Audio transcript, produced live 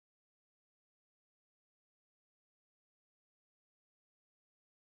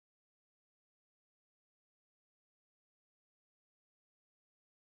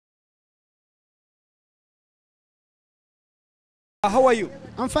How are you?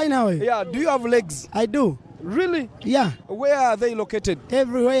 I'm fine, how are you? Yeah, do you have legs? I do. Really? Yeah. Where are they located?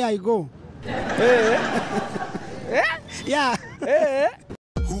 Everywhere I go. Hey. Yeah. Hey.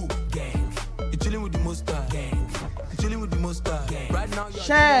 Who gang? You chilling with the monster gang. You chilling with the monster gang. Right now you're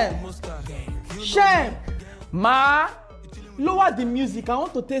Shame. the monster gang. Shame. Ma, lower the music. I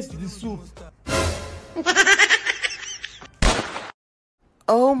want to taste the soup.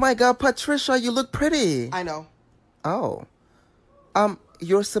 Oh my God, Patricia, you look pretty. I know. Oh.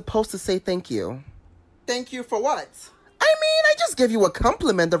 You're supposed to say thank you. Thank you for what? I mean, I just gave you a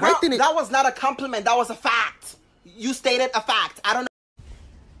compliment. The right Girl, thing is... that was not a compliment. That was a fact. You stated a fact. I don't know.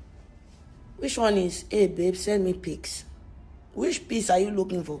 Which one is, hey babe, send me pics. Which piece are you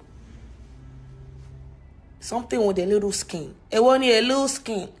looking for? Something with a little skin. A little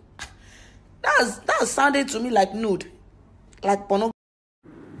skin. That's sounding to me like nude. Like pornography.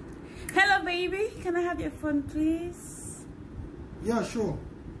 Hello baby, can I have your phone please? Yeah, sure.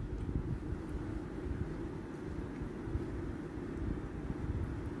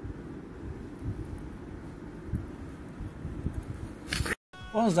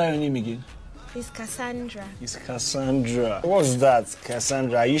 What's that your name again? It's Cassandra. It's Cassandra. What's that,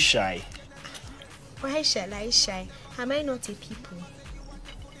 Cassandra? Are you shy? Why shall I shy? Am I not a people?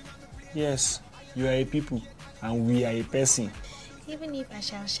 Yes, you are a people, and we are a person. Even if I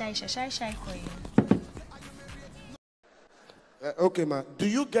shall shy for you. Okay, ma. Do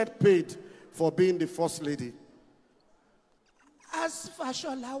you get paid for being the first lady? As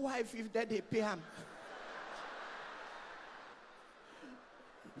Fashola wife, if they pay him.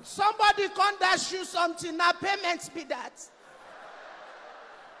 Somebody can't dash you something, now payments be that.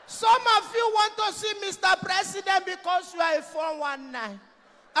 Some of you want to see Mr. President because you are a 419.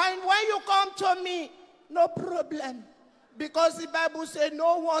 And when you come to me, no problem. Because the Bible says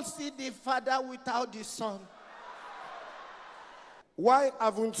no one see the Father without the Son. Why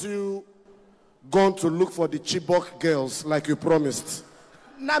haven't you gone to look for the Chibok girls like you promised?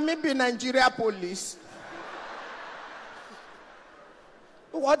 Namibia Nigeria police.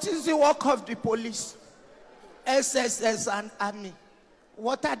 What is the work of the police? SSS and army.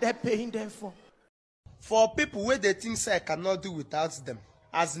 What are they paying them for? For people where they think I cannot do without them,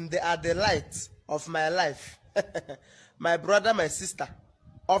 as in they are the light of my life. My brother, my sister,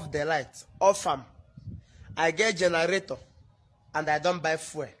 off the light, off them. I get generator, and I don't buy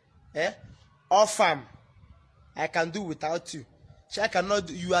fuel. Off them. I can do without you. I cannot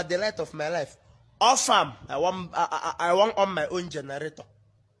do. You are the light of my life. Off them. I want on my own generator.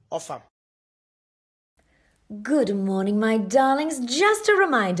 Off them. Good morning, my darlings. Just a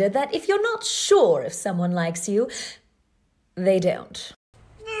reminder that if you're not sure if someone likes you, they don't.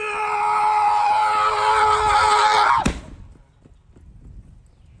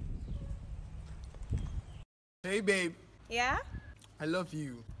 Hey babe. Yeah? I love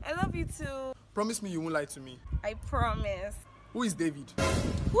you. I love you too. Promise me you won't lie to me. I promise. Who is David?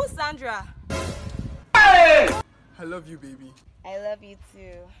 Who's Sandra? Hey! I love you, baby. I love you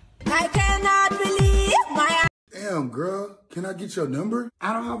too. I cannot believe my... Damn, girl. Can I get your number?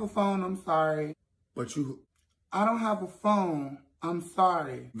 I don't have a phone. I'm sorry. But you... I don't have a phone. I'm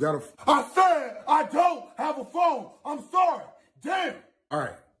sorry. You got a... I said I don't have a phone. I'm sorry. Damn. All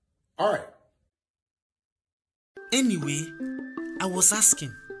right. All right. Anyway, I was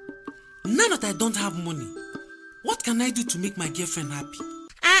asking, now that I don't have money, what can I do to make my girlfriend happy?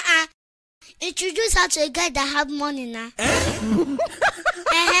 Introduce her to a guy that have money now.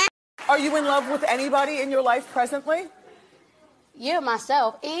 Are you in love with anybody in your life presently? Yeah,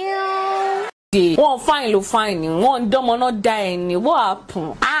 myself. One fine, look fine. One dumb or not dying. What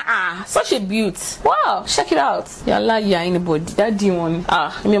happened? Such a beaut. Wow, check it out. Yalla, anybody. That demon.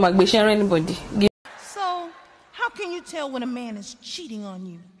 Me mag share anybody. So, how can you tell when a man is cheating on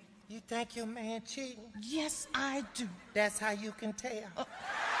you? You think your man cheating? Yes, I do. That's how you can tell.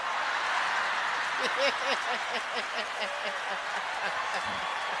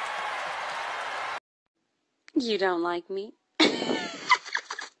 You don't like me?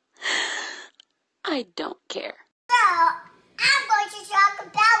 I don't care. So, I'm going to talk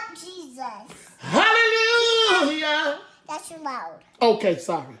about Jesus. Hallelujah! That's too loud. Okay,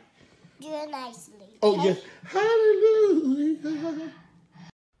 sorry. Do it nicely. Oh, okay? yes. Hallelujah.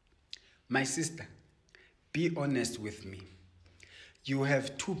 My sister, be honest with me. You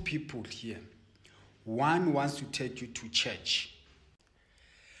have two people here. One wants to take you to church,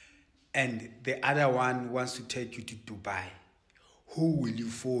 and the other one wants to take you to Dubai. Who will you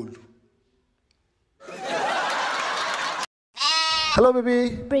follow? Hello,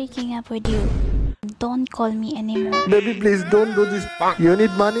 baby. Breaking up with you. Don't call me anymore. Baby, please don't do this. You need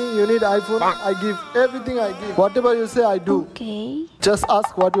money, you need iPhone. I give everything I give. Whatever you say, I do. Okay. Just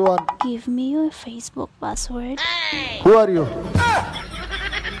ask what you want. Give me your Facebook password. Who are you?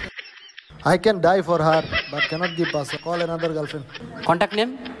 I can die for her, but cannot give password. Call another girlfriend. Contact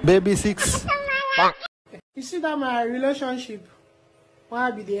name? Baby 6. You see that my relationship? Why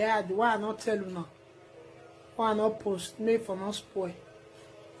I be the ad? Why I not tell you now? Why I not post? Make for not spoil.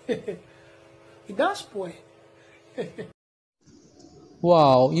 It does spoil.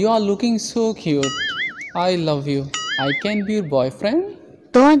 Wow, you are looking so cute. I love you. I can be your boyfriend?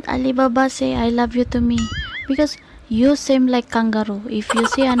 Don't Alibaba say I love you to me, because you seem like kangaroo. If you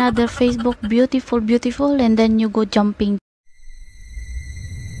see another Facebook beautiful and then you go jumping.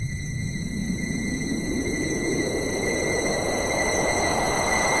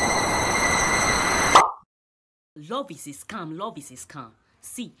 Love is a scam. Love is a scam.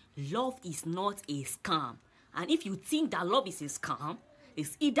 See, love is not a scam. And if you think that love is a scam,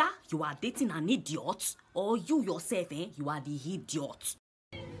 it's either you are dating an idiot or you yourself, you are the idiot.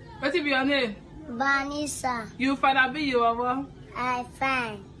 What be your name? Vanessa. You father be your mama. I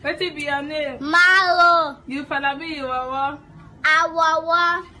fine. What be your name? Malo. You father be your mama.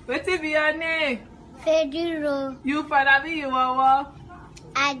 Awawa. What be your name? Fediro. You father be your mama.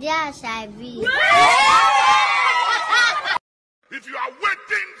 Adias I be. If you are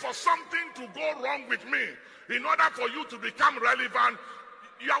waiting for something to go wrong with me in order for you to become relevant,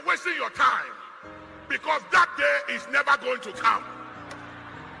 you are wasting your time, because that day is never going to come.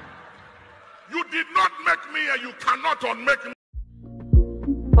 You did not make me and you cannot unmake me.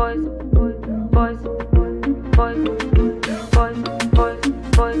 Boys,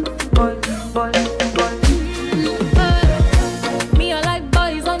 Me, I like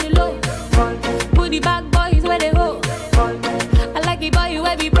boys on the low. Put the back boys where they go. I like the boy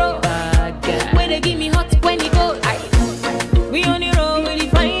where we bro. Where they give me hot when he goes. We on the road with the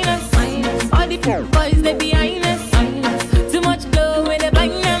finest. All the boys they behind us. Too much glow when they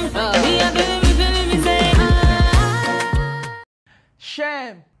bang them. Me a feeling me say.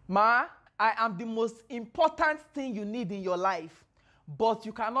 Shame, ma. I am the most important thing you need in your life, but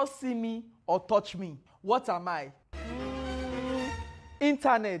you cannot see me or touch me. What am I?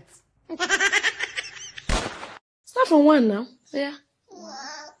 Internet. Start from 1 now. Yeah.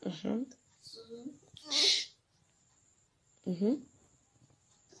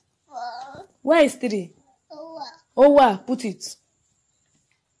 Where is 3? Oh, wow. Put it.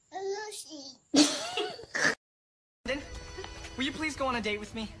 Will you please go on a date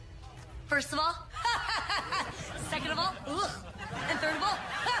with me? First of all, second of all, ugh. And third of all,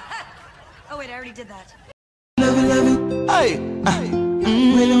 oh wait, I already did that. Hey,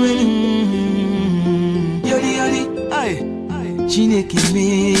 yodi, hey, Chineke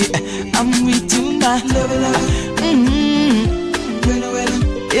me, I'm with you, my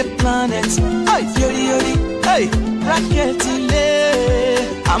a planet, yodi, hey, rocket,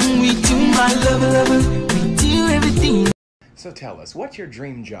 I'm with you, my lover, with you, everything. So tell us, what's your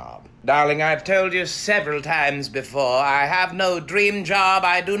dream job? Darling, I've told you several times before, I have no dream job.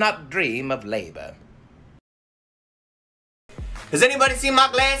 I do not dream of labor. Has anybody seen my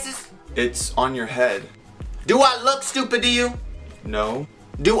glasses? It's on your head. Do I look stupid to you? No.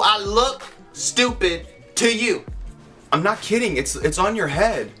 Do I look stupid to you? I'm not kidding, it's on your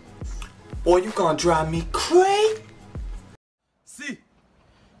head. Boy, you gonna drive me crazy. See,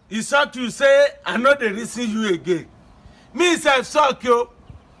 it's hard to say I know the reason you again. Me self suck you.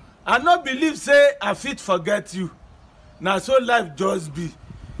 I not believe say I fit forget you. Now so life just be.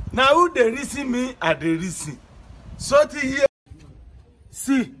 Now who they reason me are the reason. So to here.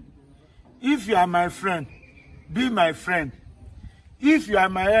 See, if you are my friend, be my friend. If you are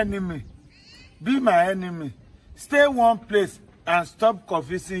my enemy, be my enemy. Stay one place and stop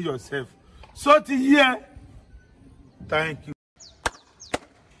confusing yourself. So to here. Thank you.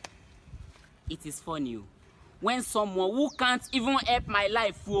 It is funny when someone who can't even help my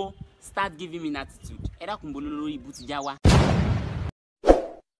life start giving me an attitude.